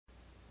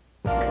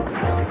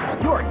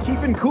You're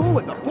keeping cool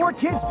with the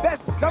 4Kids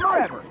Best Summer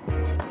Ever.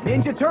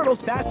 Ninja Turtles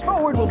Fast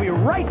Forward will be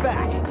right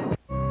back.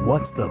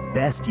 What's the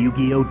best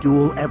Yu-Gi-Oh!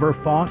 Duel ever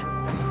fought?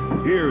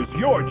 Here's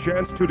your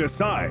chance to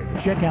decide.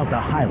 Check out the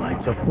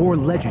highlights of 4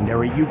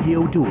 legendary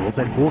Yu-Gi-Oh! Duels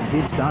at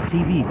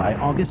 4KidsTv by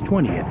August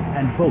 20th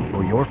and vote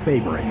for your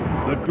favorite.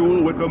 The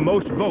duel with the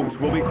most votes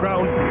will be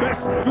crowned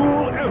Best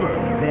Duel Ever.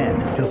 Then,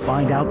 to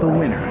find out the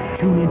winner,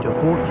 tune into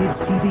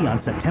 4KidsTv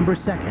on September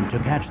 2nd to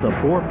catch the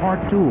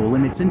 4-part duel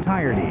in its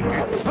entirety.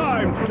 It's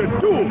time to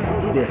duel.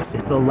 This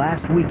is the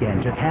last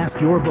weekend to cast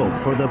your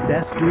vote for the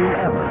best duel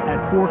ever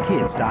at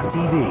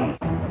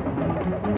 4Kids.tv.